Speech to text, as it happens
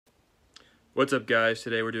What's up, guys?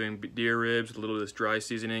 Today we're doing deer ribs with a little of this dry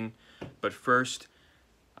seasoning. But first,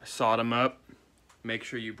 I sawed them up. Make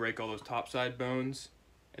sure you break all those top side bones,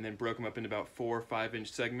 and then broke them up into about 4 or 5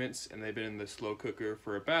 inch segments, and they've been in the slow cooker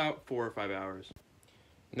for about 4 or 5 hours.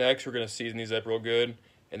 Next, we're gonna season these up real good,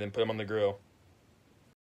 and then put them on the grill.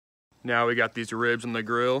 Now we got these ribs on the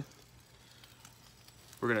grill.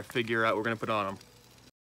 We're gonna figure out what we're gonna put on them.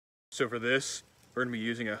 So for this, we're gonna be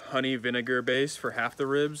using a honey vinegar base for half the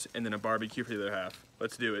ribs and then a barbecue for the other half.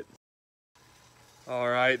 Let's do it. All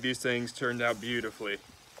right, these things turned out beautifully.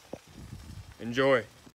 Enjoy.